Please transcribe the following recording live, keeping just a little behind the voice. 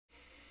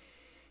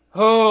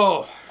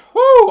Oh,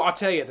 whoo! I'll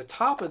tell you, the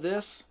top of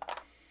this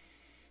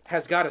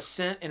has got a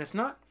scent, and it's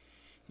not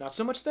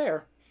so much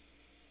there.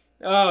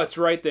 Oh, it's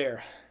right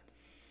there.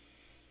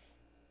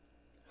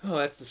 Oh,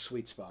 that's the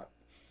sweet spot.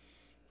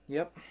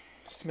 Yep.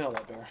 Smell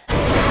that, Bear.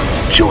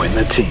 Join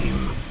the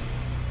team.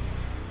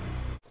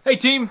 Hey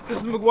team, this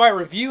is the McGuire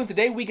review, and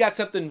today we got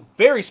something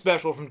very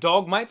special from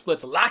Dogmight, so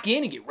let's lock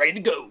in and get ready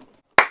to go.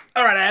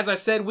 Alright, as I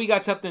said, we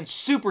got something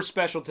super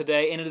special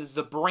today, and it is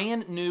the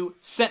brand new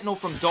Sentinel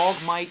from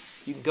Dogmight.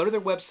 You can go to their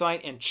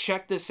website and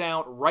check this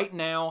out right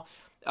now.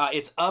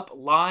 It's up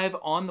live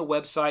on the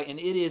website, and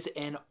it is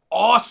an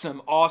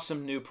awesome,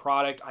 awesome new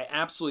product. I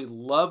absolutely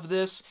love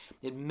this.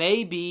 It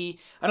may be,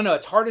 I don't know,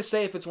 it's hard to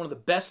say if it's one of the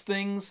best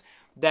things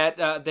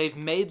that they've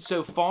made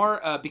so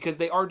far, because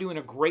they are doing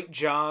a great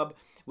job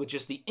with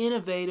just the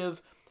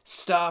innovative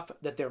stuff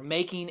that they're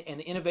making and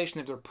the innovation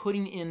that they're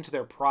putting into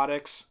their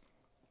products.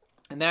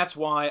 And that's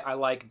why I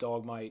like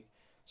Dogmight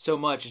so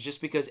much. It's just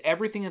because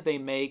everything that they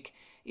make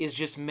is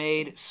just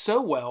made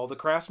so well. The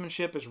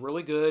craftsmanship is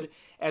really good.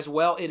 As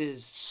well, it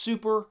is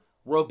super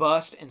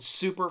robust and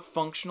super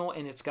functional,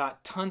 and it's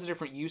got tons of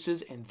different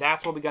uses, and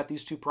that's why we got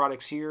these two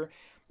products here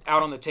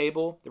out on the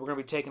table that we're going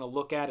to be taking a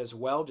look at as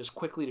well, just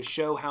quickly to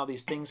show how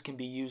these things can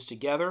be used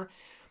together.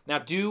 Now,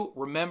 do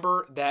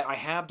remember that I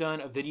have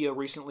done a video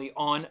recently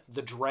on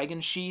the Dragon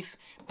Sheath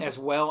as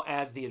well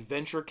as the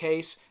Adventure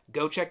Case.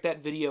 Go check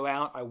that video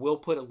out. I will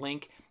put a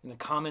link in the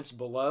comments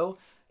below.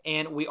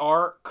 And we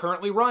are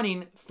currently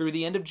running through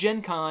the end of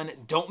Gen Con.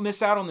 Don't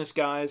miss out on this,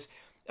 guys.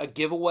 A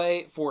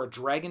giveaway for a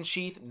Dragon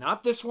Sheath.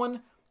 Not this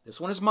one.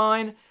 This one is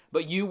mine.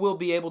 But you will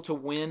be able to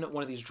win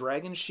one of these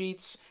Dragon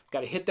Sheaths.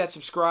 Got to hit that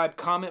subscribe,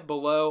 comment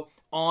below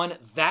on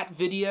that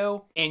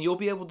video, and you'll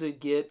be able to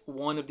get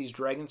one of these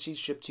Dragon Sheaths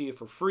shipped to you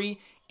for free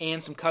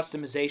and some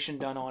customization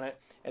done on it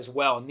as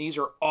well. And these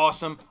are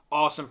awesome,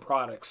 awesome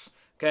products.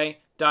 Okay?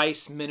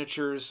 Dice,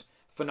 miniatures,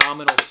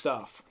 phenomenal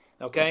stuff.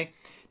 Okay?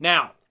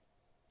 Now,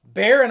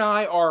 Bear and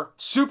I are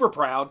super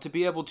proud to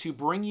be able to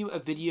bring you a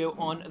video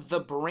on the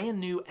brand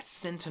new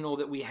Sentinel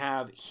that we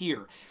have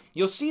here.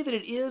 You'll see that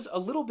it is a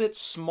little bit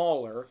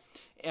smaller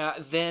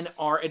than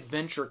our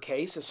Adventure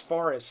Case as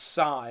far as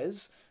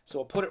size. So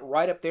I'll put it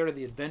right up there to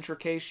the Adventure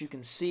Case. You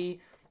can see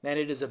that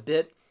it is a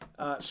bit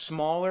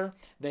smaller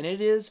than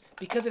it is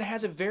because it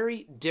has a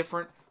very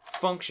different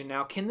function.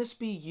 Now, can this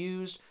be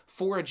used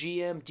for a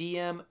GM,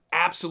 DM?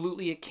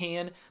 Absolutely it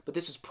can, but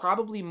this is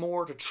probably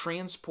more to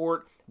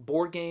transport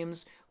board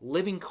games,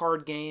 living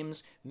card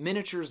games,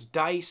 miniatures,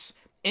 dice,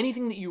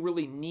 anything that you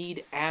really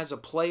need as a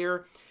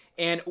player.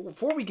 And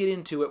before we get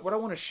into it, what I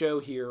want to show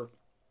here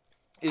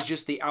is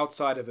just the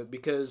outside of it,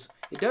 because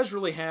it does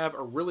really have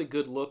a really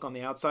good look on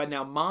the outside.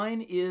 Now,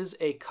 mine is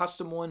a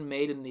custom one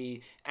made in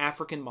the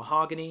African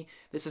mahogany.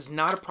 This is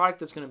not a product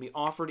that's going to be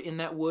offered in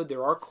that wood.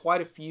 There are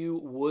quite a few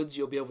woods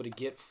you'll be able to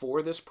get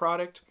for this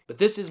product, but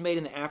this is made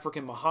in the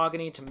African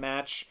mahogany to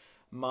match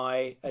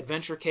my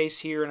Adventure Case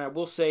here, and I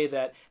will say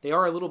that they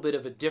are a little bit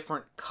of a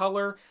different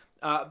color.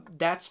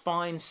 That's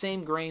fine.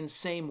 Same grain,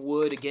 same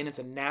wood. Again, it's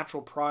a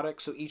natural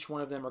product, so each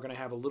one of them are going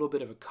to have a little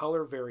bit of a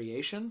color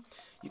variation.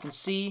 You can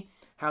see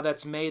how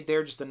that's made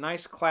there. Just a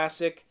nice,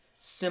 classic,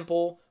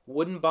 simple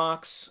wooden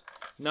box.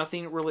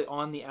 Nothing really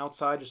on the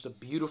outside. Just a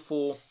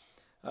beautiful,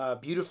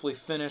 beautifully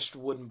finished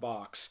wooden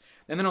box.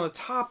 And then on the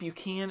top, you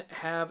can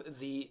have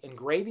the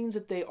engravings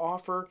that they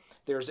offer.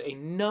 There's a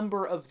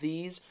number of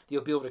these that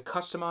you'll be able to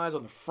customize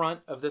on the front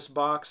of this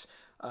box.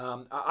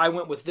 I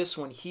went with this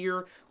one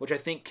here, which I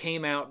think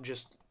came out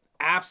just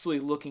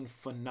absolutely looking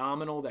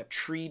phenomenal. That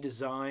tree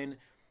design,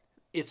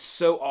 it's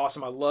so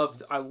awesome. I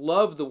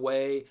love the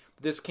way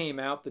this came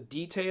out. The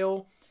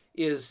detail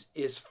is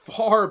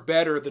far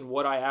better than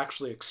what I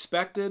actually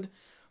expected.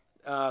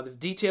 The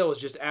detail is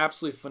just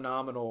absolutely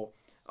phenomenal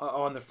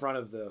on the front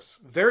of this.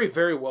 Very,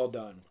 very well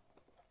done.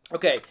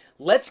 Okay,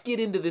 let's get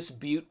into this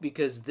beaut,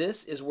 because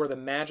this is where the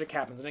magic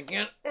happens. And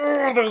again,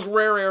 those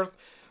rare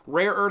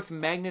earth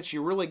magnets,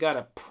 you really got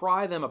to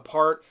pry them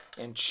apart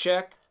and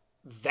check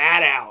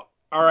that out.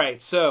 All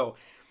right, so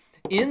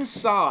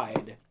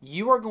inside,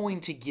 you are going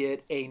to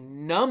get a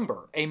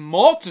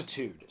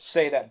multitude,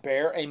 say that,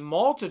 Bear, a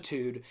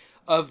multitude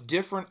of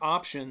different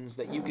options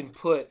that you can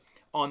put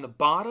on the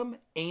bottom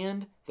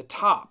and the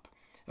top.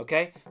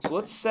 Okay, so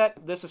let's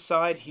set this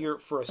aside here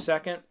for a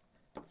second.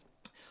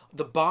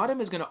 The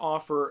bottom is going to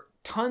offer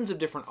tons of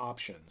different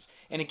options.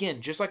 And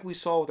again, just like we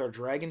saw with our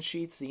Dragon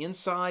Sheaths, the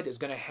inside is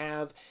going to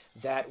have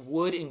that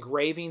wood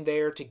engraving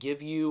there to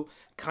give you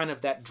kind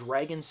of that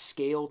dragon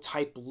scale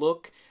type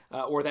look,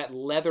 or that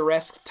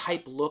leather-esque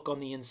type look on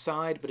the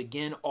inside. But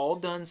again, all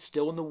done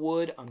still in the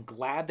wood. I'm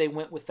glad they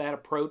went with that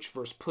approach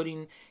versus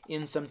putting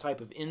in some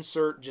type of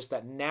insert. Just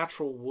that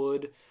natural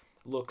wood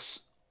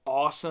looks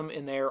awesome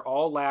in there,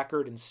 all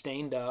lacquered and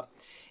stained up.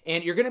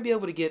 And you're going to be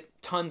able to get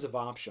tons of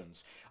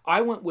options.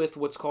 I went with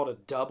what's called a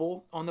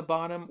double on the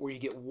bottom, where you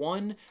get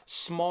one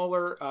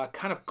smaller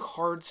kind of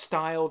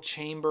card-style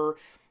chamber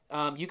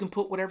you can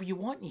put whatever you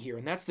want in here,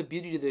 and that's the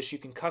beauty to this. You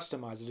can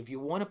customize it. If you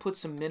want to put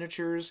some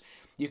miniatures,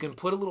 you can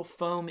put a little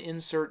foam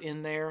insert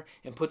in there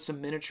and put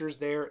some miniatures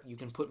there. You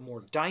can put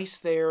more dice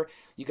there.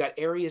 You got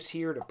areas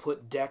here to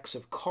put decks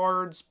of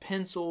cards,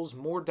 pencils,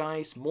 more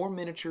dice, more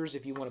miniatures.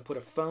 If you want to put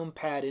a foam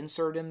pad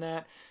insert in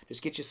that,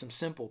 just get you some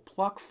simple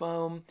pluck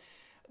foam.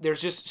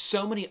 There's just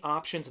so many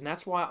options, and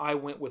that's why I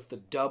went with the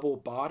double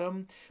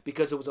bottom,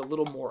 because it was a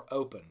little more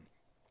open.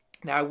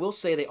 Now, I will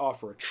say they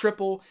offer a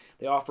triple,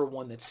 they offer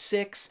one that's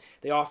 6,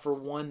 they offer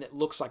one that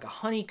looks like a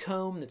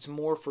honeycomb that's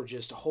more for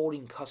just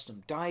holding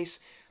custom dice.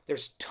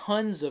 There's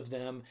tons of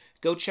them.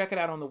 Go check it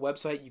out on the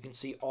website. You can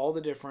see all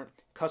the different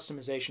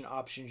customization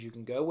options you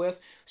can go with.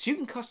 So you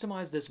can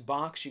customize this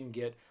box. You can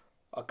get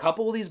a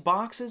couple of these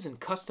boxes and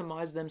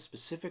customize them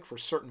specific for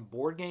certain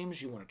board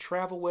games you want to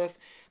travel with,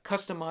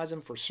 customize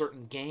them for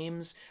certain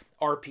games,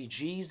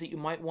 RPGs that you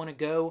might want to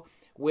go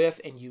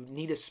with, and you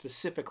need a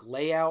specific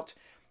layout.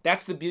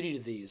 That's the beauty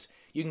to these.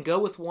 You can go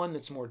with one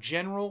that's more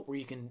general, where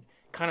you can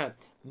kind of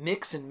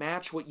mix and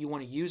match what you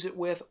want to use it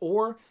with,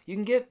 or you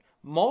can get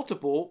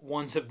multiple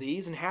ones of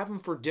these and have them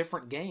for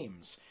different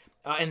games.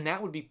 And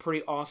that would be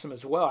pretty awesome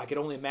as well. I could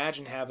only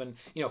imagine having,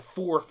 4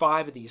 or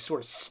 5 of these sort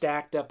of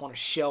stacked up on a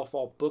shelf,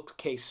 all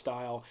bookcase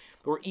style,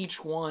 where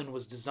each one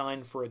was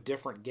designed for a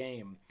different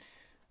game.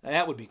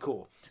 That would be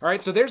cool. All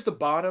right, so there's the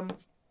bottom.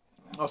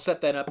 I'll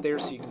set that up there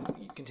so you can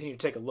continue to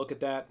take a look at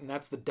that. And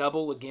that's the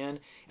double again.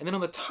 And then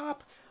on the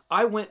top,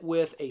 I went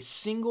with a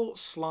single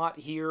slot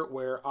here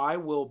where I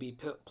will be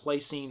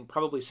placing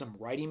probably some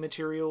writing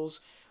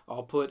materials.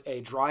 I'll put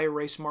a dry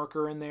erase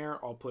marker in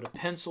there. I'll put a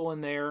pencil in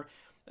there.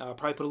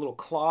 Probably put a little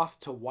cloth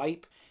to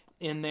wipe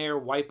in there,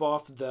 wipe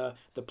off the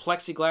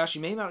plexiglass.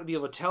 You may not be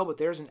able to tell, but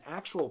there's an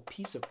actual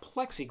piece of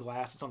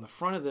plexiglass that's on the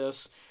front of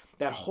this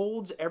that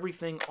holds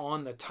everything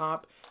on the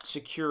top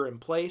secure in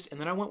place.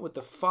 And then I went with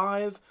the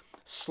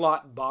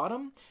 5-slot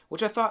bottom,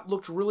 which I thought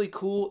looked really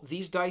cool.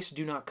 These dice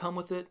do not come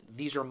with it.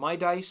 These are my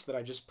dice that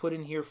I just put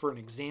in here for an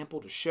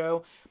example to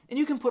show. And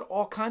you can put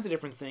all kinds of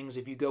different things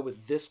if you go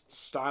with this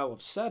style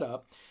of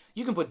setup.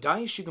 You can put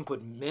dice, you can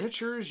put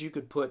miniatures, you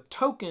could put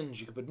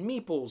tokens, you could put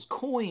meeples,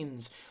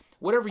 coins,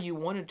 whatever you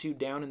wanted to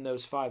down in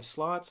those 5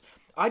 slots.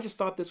 I just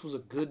thought this was a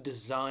good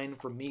design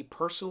for me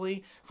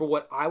personally, for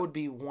what I would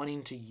be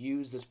wanting to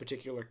use this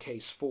particular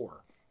case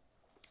for.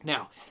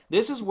 Now,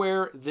 this is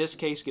where this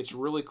case gets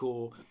really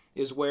cool,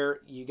 is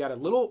where you got a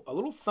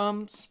little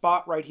thumb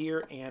spot right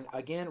here, and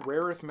again,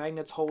 Rare Earth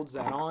Magnets holds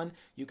that on.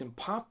 You can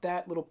pop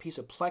that little piece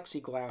of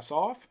plexiglass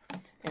off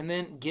and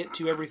then get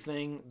to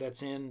everything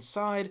that's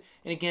inside.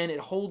 And again, it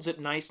holds it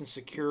nice and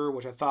secure,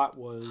 which I thought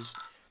was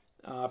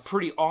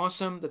pretty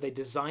awesome that they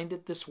designed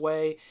it this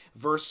way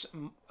versus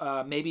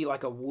maybe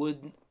like a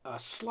wood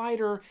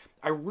slider.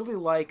 I really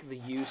like the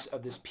use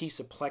of this piece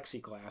of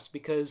plexiglass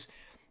because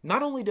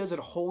not only does it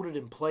hold it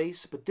in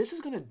place, but this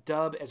is going to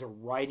dub as a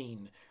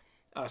writing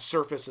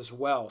surface as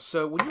well.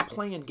 So when you're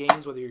playing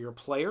games, whether you're a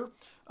player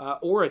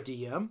or a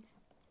DM,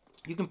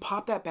 you can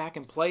pop that back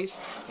in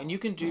place and you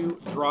can do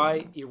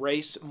dry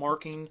erase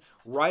marking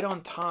right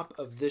on top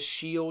of this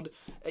shield.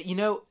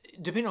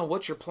 Depending on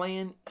what you're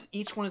playing,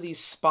 each one of these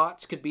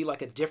spots could be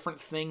like a different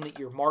thing that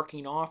you're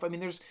marking off. I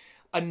mean, there's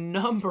a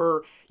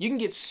number. You can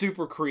get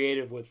super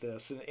creative with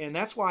this, and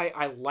that's why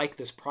I like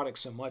this product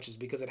so much, is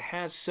because it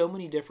has so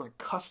many different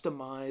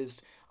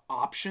customized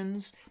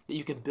options that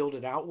you can build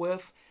it out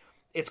with.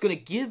 It's going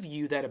to give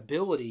you that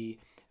ability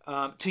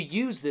to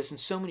use this in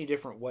so many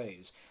different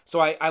ways. So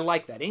I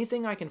like that.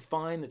 Anything I can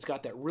find that's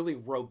got that really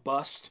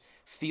robust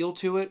feel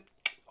to it,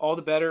 all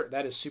the better.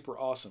 That is super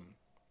awesome.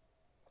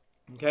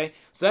 Okay,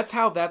 so that's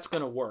how that's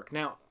going to work.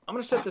 Now, I'm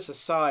going to set this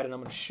aside and I'm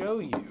going to show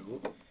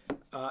you.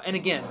 And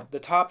again, the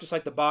top, just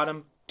like the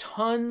bottom,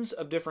 tons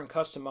of different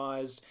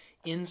customized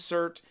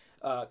insert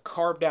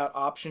carved out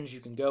options you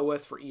can go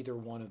with for either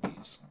one of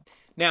these.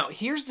 Now,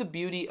 here's the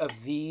beauty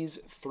of these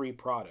 3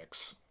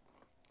 products.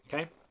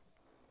 Okay?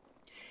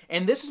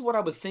 And this is what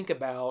I would think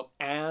about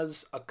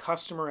as a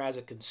customer, as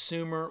a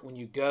consumer, when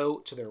you go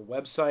to their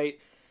website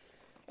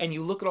and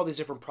you look at all these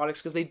different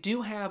products, because they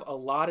do have a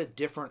lot of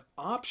different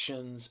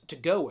options to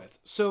go with.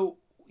 So,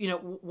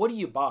 what do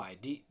you buy?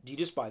 Do you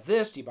just buy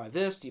this? Do you buy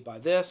this? Do you buy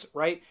this?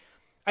 Right?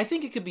 I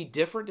think it could be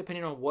different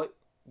depending on what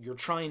you're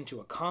trying to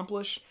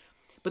accomplish.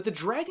 But the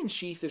Dragon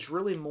Sheath is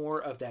really more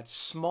of that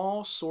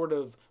small sort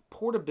of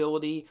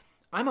portability.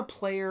 I'm a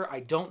player,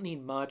 I don't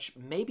need much,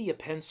 maybe a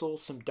pencil,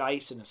 some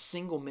dice, and a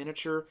single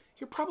miniature.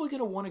 You're probably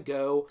going to want to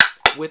go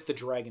with the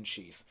Dragon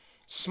Sheath.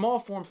 Small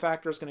form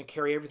factor is going to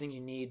carry everything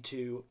you need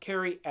to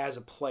carry as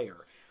a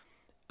player.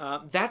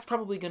 That's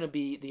probably going to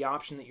be the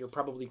option that you're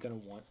probably going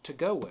to want to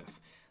go with.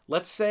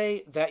 Let's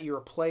say that you're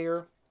a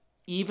player,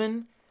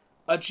 even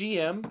a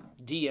GM,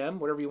 DM,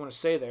 whatever you want to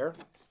say there.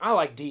 I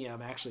like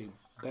DM actually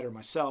better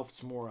myself.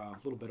 It's more a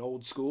little bit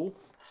old school.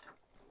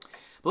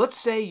 But let's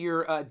say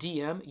you're a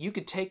DM. You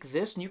could take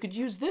this and you could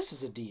use this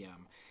as a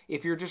DM.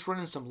 If you're just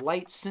running some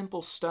light,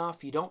 simple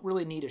stuff, you don't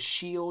really need a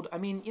shield. I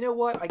mean, you know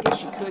what? I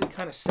guess you could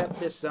kind of set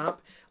this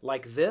up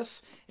like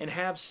this and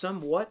have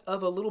somewhat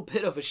of a little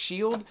bit of a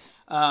shield.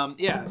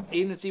 Yeah,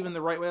 it's even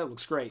the right way. That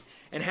looks great.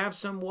 And have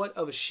somewhat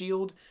of a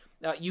shield.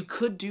 You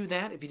could do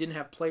that if you didn't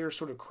have players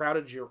sort of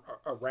crowded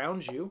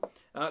around you.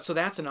 So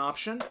that's an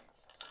option.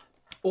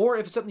 Or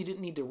if it's something you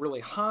didn't need to really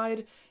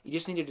hide, you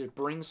just needed to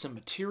bring some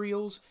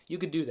materials, you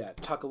could do that.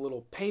 Tuck a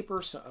little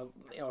paper,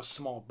 a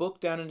small book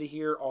down into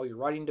here, all your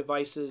writing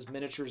devices,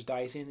 miniatures,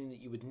 dice, anything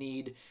that you would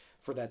need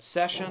for that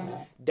session.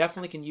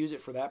 Definitely can use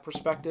it for that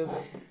perspective.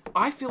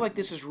 I feel like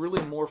this is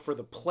really more for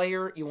the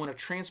player. You want to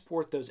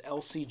transport those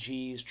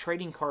LCGs,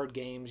 trading card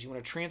games. You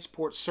want to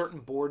transport certain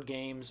board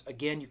games.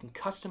 Again, you can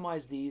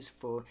customize these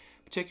for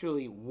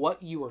particularly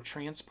what you are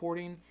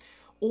transporting.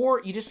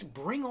 Or you just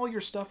bring all your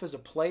stuff as a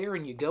player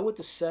and you go with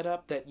the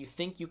setup that you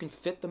think you can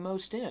fit the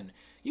most in.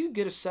 You could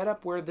get a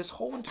setup where this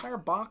whole entire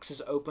box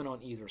is open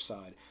on either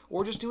side.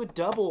 Or just do a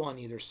double on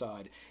either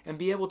side and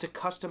be able to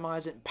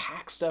customize it and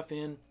pack stuff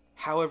in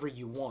however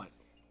you want.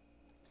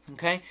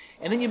 Okay?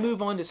 And then you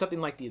move on to something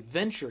like the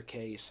adventure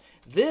case.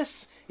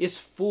 This is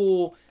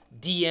full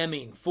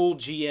DMing, full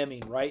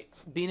GMing, right?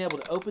 Being able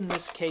to open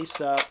this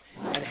case up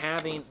and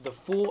having the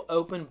full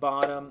open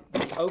bottom,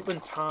 the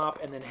open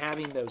top, and then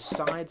having those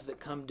sides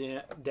that come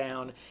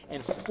down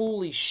and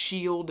fully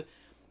shield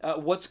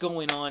what's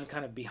going on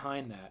kind of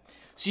behind that.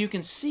 So you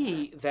can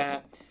see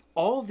that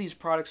all of these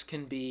products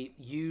can be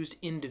used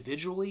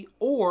individually,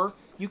 or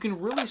you can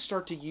really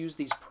start to use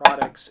these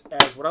products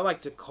as what I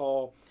like to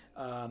call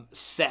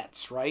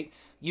sets, right?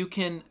 You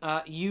can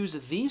use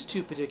these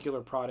two particular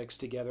products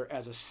together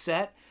as a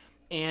set,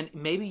 and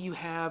maybe you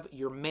have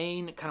your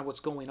main kind of what's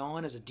going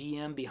on as a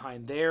DM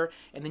behind there,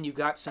 and then you've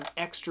got some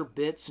extra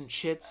bits and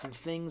chits and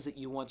things that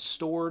you want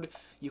stored.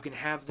 You can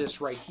have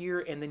this right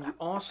here, and then you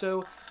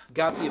also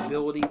got the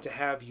ability to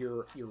have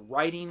your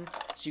writing,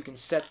 so you can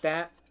set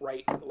that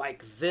right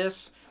like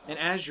this. And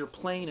as you're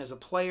playing as a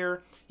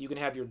player, you can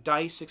have your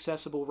dice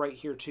accessible right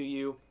here to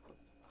you,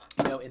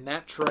 you know, in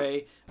that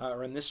tray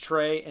or in this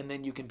tray, and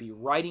then you can be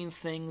writing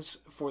things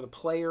for the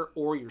player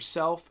or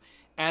yourself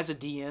as a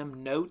DM,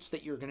 notes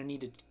that you're going to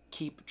need to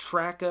keep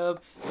track of.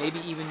 Maybe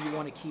even you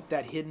want to keep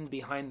that hidden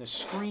behind the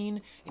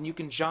screen, and you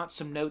can jot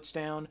some notes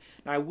down.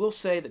 Now, I will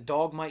say that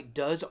Dogmight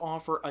does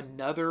offer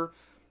another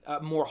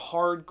more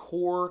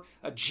hardcore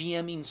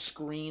GMing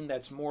screen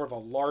that's more of a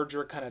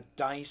larger kind of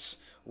dice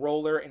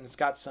roller, and it's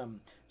got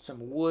some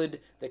wood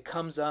that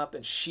comes up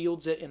and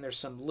shields it, and there's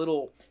some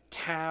little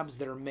tabs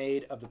that are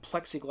made of the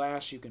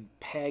plexiglass you can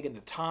peg in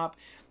the top.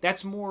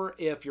 That's more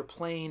if you're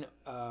playing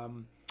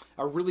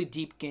a really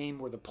deep game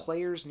where the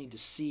players need to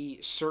see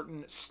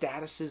certain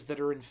statuses that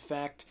are in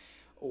effect,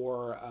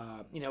 or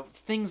you know,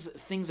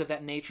 things of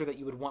that nature that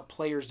you would want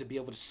players to be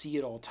able to see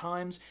at all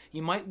times.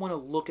 You might want to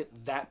look at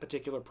that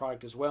particular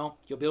product as well.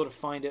 You'll be able to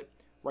find it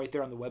right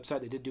there on the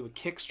website. They did do a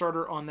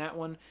Kickstarter on that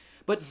one.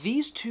 But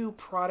these two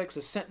products,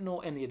 the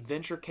Sentinel and the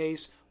Adventure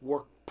Case,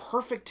 work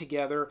perfect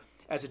together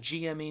as a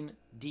GMing,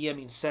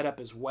 DMing setup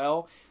as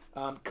well.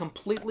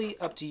 Completely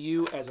up to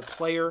you as a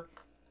player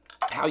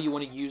how you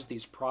want to use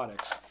these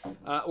products.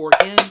 Or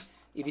again,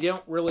 if you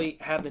don't really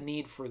have the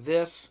need for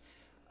this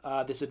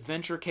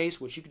Adventure Case,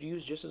 which you could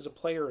use just as a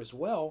player as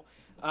well,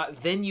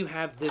 then you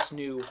have this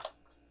new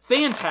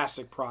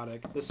fantastic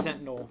product, the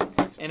Sentinel.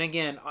 And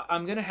again,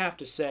 I'm going to have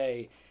to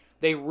say,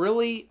 they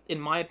really, in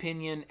my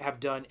opinion, have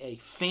done a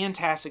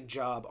fantastic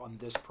job on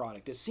this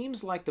product. It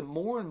seems like the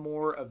more and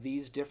more of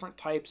these different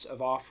types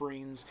of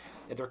offerings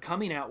that they're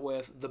coming out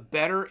with, the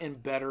better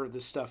and better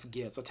this stuff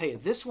gets. I'll tell you,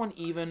 this one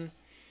even,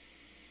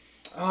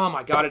 oh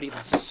my God, it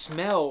even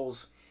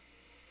smells.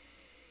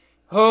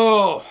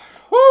 Oh,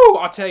 whoo,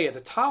 I'll tell you,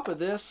 the top of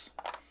this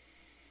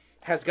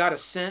has got a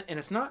scent, and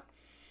it's not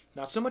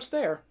so much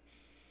there.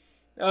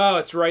 Oh,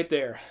 it's right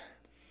there.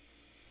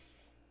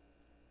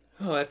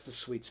 Oh, that's the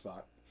sweet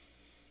spot.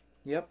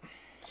 Yep.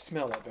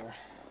 Smell that, Bear.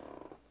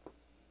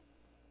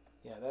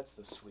 Yeah, that's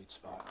the sweet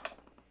spot.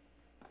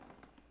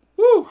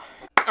 Woo!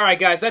 Alright,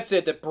 guys, that's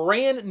it. The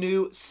brand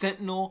new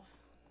Sentinel.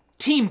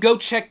 Team, go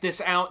check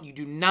this out. You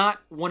do not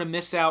want to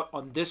miss out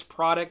on this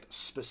product.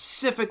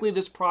 Specifically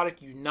this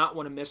product, you do not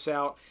want to miss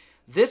out.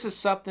 This is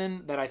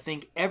something that I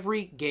think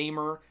every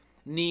gamer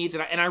needs.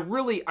 And I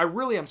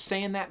really am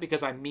saying that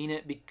because I mean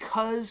it.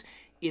 Because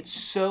it's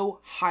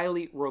so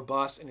highly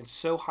robust and it's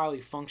so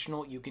highly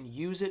functional. You can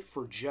use it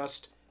for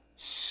just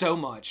so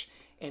much,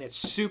 and it's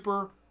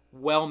super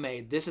well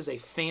made. This is a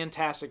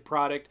fantastic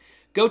product.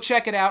 Go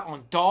check it out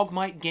on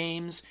Dogmight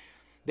Games.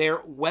 Their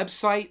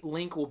website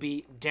link will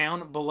be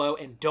down below,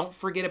 and don't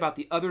forget about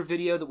the other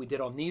video that we did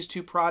on these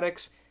two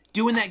products,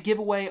 doing that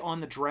giveaway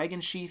on the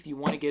Dragon Sheath. You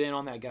want to get in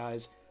on that,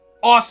 guys.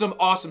 Awesome,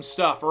 awesome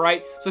stuff, all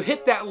right? So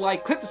hit that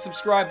like, click the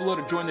subscribe below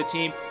to join the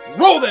team.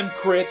 Roll them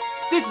crits.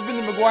 This has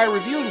been the McGuire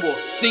Review, and we'll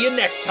see you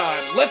next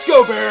time. Let's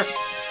go, Bear.